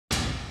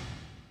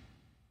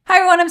Hi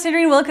everyone, I'm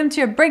Sandrine. Welcome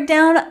to a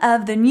breakdown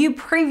of the new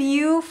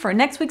preview for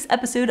next week's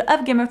episode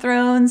of Game of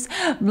Thrones,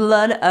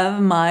 Blood of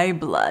My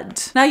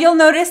Blood. Now you'll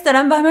notice that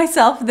I'm by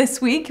myself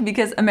this week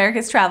because Americ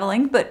is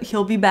traveling, but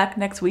he'll be back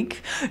next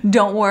week.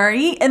 Don't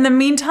worry. In the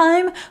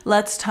meantime,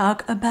 let's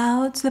talk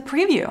about the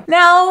preview.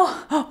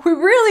 Now, we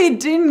really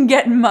didn't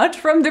get much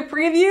from the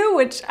preview,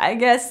 which I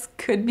guess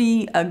could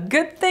be a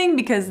good thing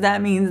because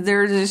that means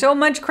there's so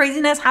much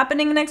craziness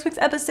happening in next week's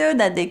episode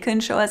that they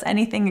couldn't show us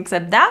anything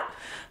except that.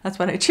 That's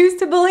what I choose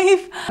to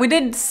believe. We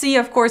did see,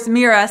 of course,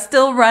 Mira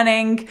still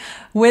running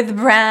with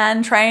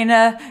Bran, trying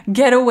to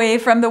get away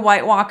from the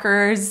White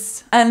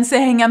Walkers and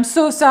saying, I'm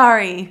so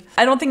sorry.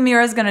 I don't think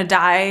Mira's gonna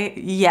die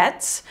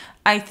yet.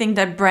 I think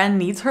that Bran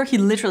needs her. He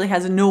literally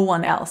has no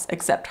one else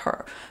except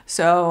her.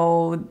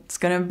 So it's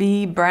gonna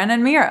be Bran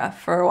and Mira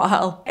for a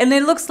while. And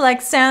it looks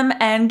like Sam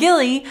and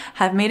Gilly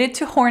have made it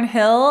to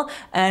Hornhill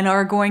and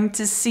are going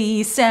to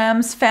see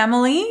Sam's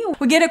family.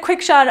 We get a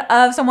quick shot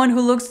of someone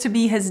who looks to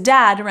be his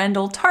dad,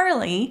 Randall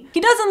Tarley. He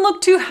doesn't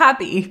look too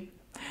happy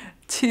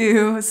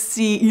to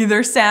see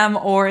either Sam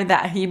or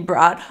that he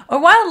brought a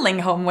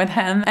wildling home with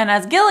him. And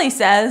as Gilly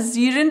says,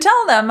 you didn't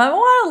tell them I'm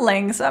a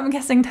wildling, so I'm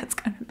guessing that's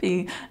gonna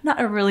be not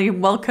a really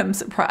welcome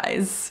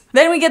surprise.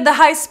 Then we get the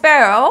High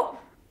Sparrow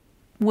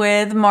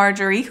with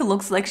Marjorie, who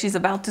looks like she's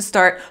about to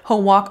start her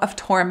walk of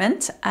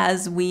torment,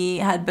 as we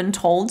had been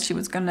told she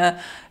was gonna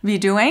be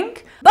doing.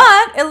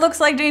 But it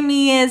looks like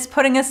Jaime is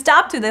putting a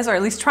stop to this, or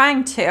at least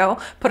trying to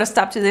put a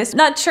stop to this.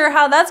 Not sure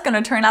how that's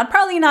gonna turn out.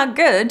 Probably not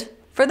good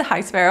for the High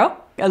Sparrow.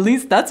 At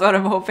least that's what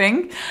I'm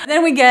hoping.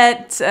 Then we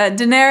get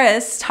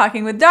Daenerys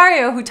talking with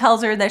Daario, who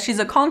tells her that she's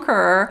a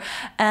conqueror,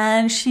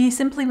 and she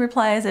simply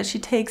replies that she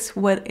takes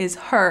what is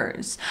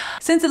hers.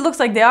 Since it looks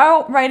like they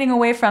are riding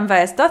away from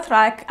Vaes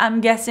Dothrak, I'm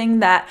guessing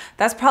that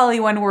that's probably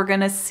when we're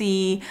gonna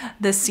see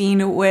the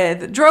scene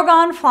with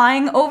Drogon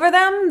flying over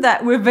them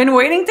that we've been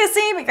waiting to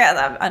see, because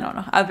I don't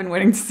know, I've been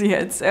waiting to see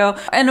it. So,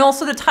 and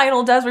also the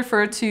title does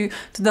refer to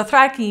the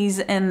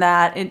Thrakis in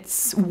that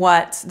it's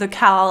what the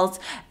Khals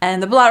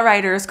and the Blood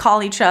Riders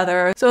call each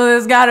other. So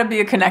there's gotta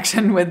be a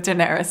connection with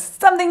Daenerys.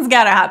 Something's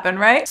gotta happen,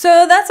 right?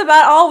 So that's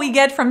about all we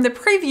get from the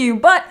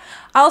preview, but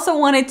I also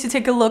wanted to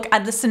take a look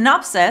at the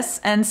synopsis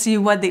and see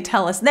what they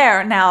tell us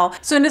there. Now,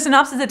 so in the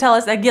synopsis they tell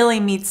us that Gilly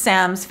meets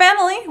Sam's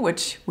family,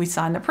 which we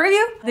saw in the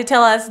preview. They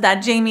tell us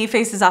that Jaime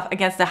faces off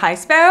against the High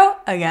Sparrow,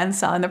 again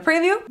saw in the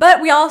preview.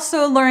 But we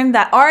also learned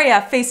that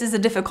Arya faces a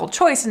difficult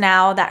choice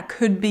now. That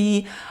could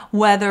be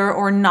whether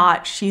or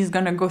not she's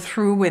gonna go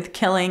through with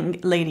killing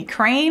Lady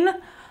Crane.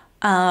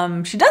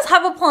 She does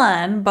have a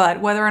plan,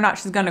 but whether or not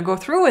she's gonna go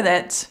through with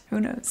it,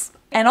 who knows?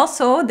 And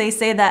also, they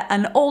say that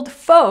an old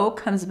foe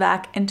comes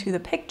back into the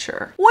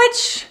picture,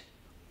 which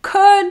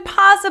could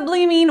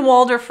possibly mean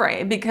Walder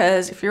Frey,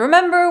 because if you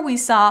remember, we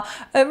saw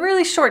a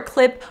really short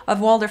clip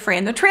of Walder Frey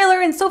in the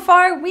trailer, and so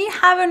far we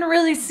haven't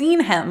really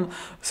seen him.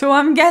 So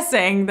I'm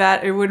guessing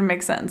that it would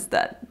make sense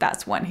that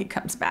that's when he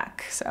comes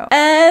back. So,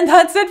 and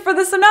that's it for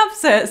the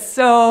synopsis.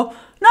 So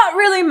not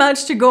really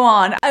much to go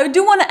on. I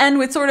do want to end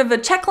with sort of a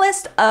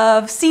checklist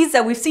of scenes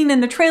that we've seen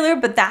in the trailer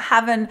but that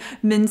haven't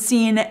been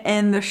seen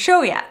in the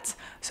show yet.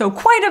 So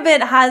quite a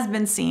bit has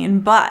been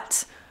seen,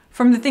 but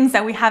from the things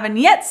that we haven't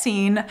yet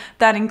seen,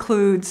 that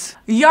includes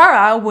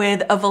Yara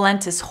with a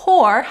Valentis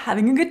whore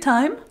having a good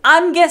time.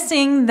 I'm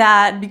guessing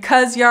that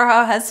because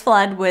Yara has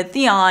fled with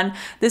Theon,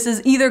 this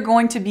is either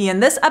going to be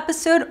in this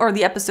episode or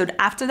the episode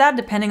after that,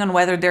 depending on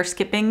whether they're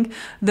skipping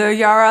the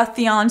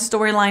Yara-Theon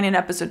storyline in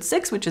episode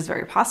 6, which is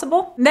very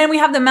possible. Then we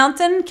have the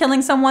Mountain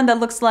killing someone that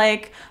looks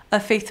like a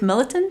Faith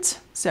militant,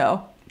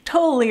 so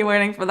totally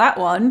waiting for that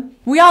one.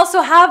 We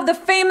also have the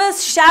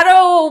famous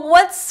shadow.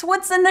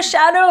 What's in the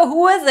shadow?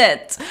 Who is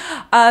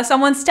it?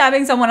 Someone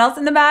stabbing someone else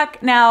in the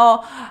back.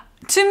 Now,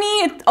 to me,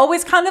 it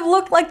always kind of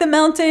looked like the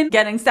Mountain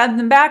getting stabbed in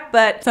the back,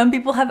 but some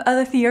people have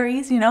other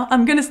theories, you know.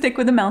 I'm gonna stick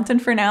with the Mountain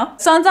for now.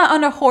 Sansa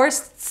on a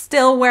horse,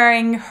 still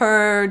wearing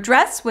her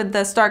dress with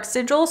the Stark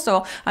sigil,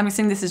 so I'm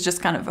guessing this is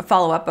just kind of a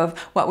follow-up of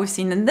what we've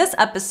seen in this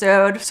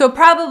episode. So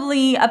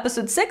probably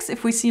episode 6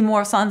 if we see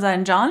more of Sansa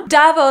and Jon.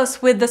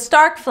 Davos with the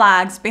Stark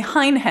flags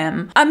behind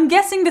him. I'm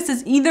guessing this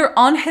is either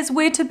on his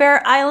way to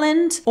Bear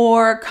Island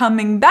or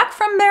coming back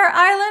from Bear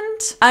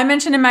Island. I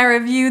mentioned in my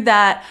review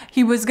that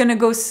he was gonna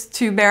go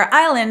to Bear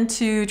Island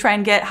to try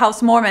and get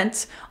House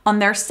Mormont on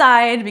their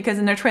side, because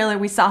in the trailer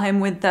we saw him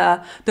with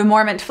the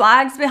Mormont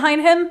flags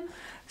behind him.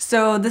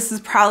 So this is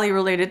probably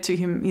related to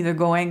him either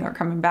going or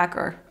coming back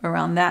or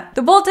around that.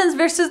 The Boltons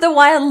versus the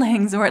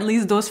Wildlings, or at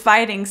least those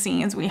fighting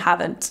scenes we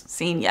haven't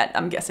seen yet.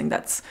 I'm guessing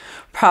that's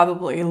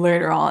probably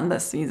later on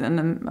this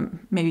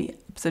season, maybe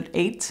episode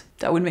 8.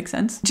 That would make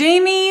sense.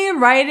 Jaime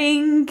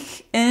riding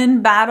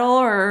in battle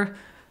or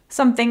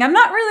something. I'm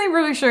not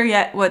really sure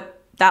yet what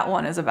that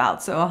one is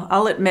about, so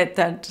I'll admit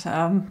that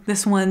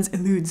this one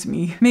eludes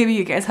me. Maybe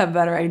you guys have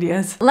better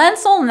ideas.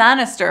 Lancel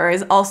Lannister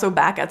is also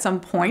back at some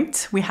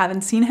point. We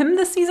haven't seen him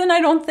this season, I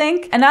don't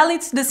think. And that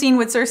leads to the scene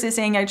with Cersei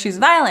saying I choose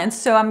violence,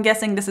 so I'm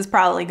guessing this is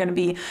probably going to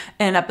be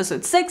in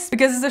episode 6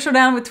 because it's a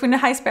showdown between the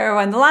High Sparrow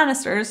and the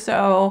Lannisters,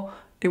 so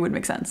it would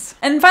make sense.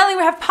 And finally,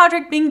 we have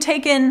Podrick being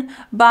taken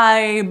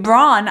by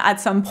Bronn at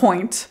some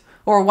point.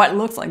 Or what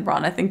looks like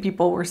Bronn. I think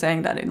people were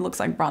saying that it looks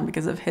like Bronn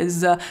because of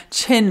his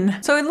chin.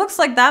 So it looks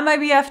like that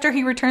might be after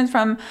he returns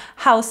from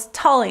House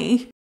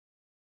Tully.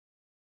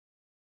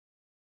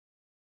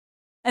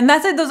 And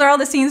that's it. Those are all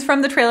the scenes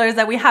from the trailers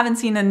that we haven't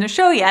seen in the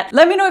show yet.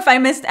 Let me know if I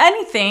missed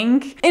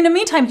anything. In the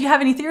meantime, do you have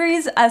any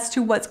theories as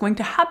to what's going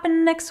to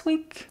happen next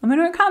week? Let me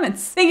know in the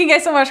comments. Thank you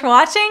guys so much for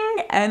watching,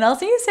 and I'll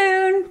see you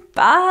soon.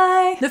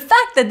 Bye. The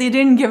fact that they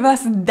didn't give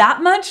us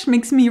that much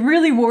makes me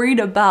really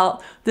worried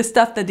about the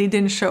stuff that they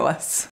didn't show us.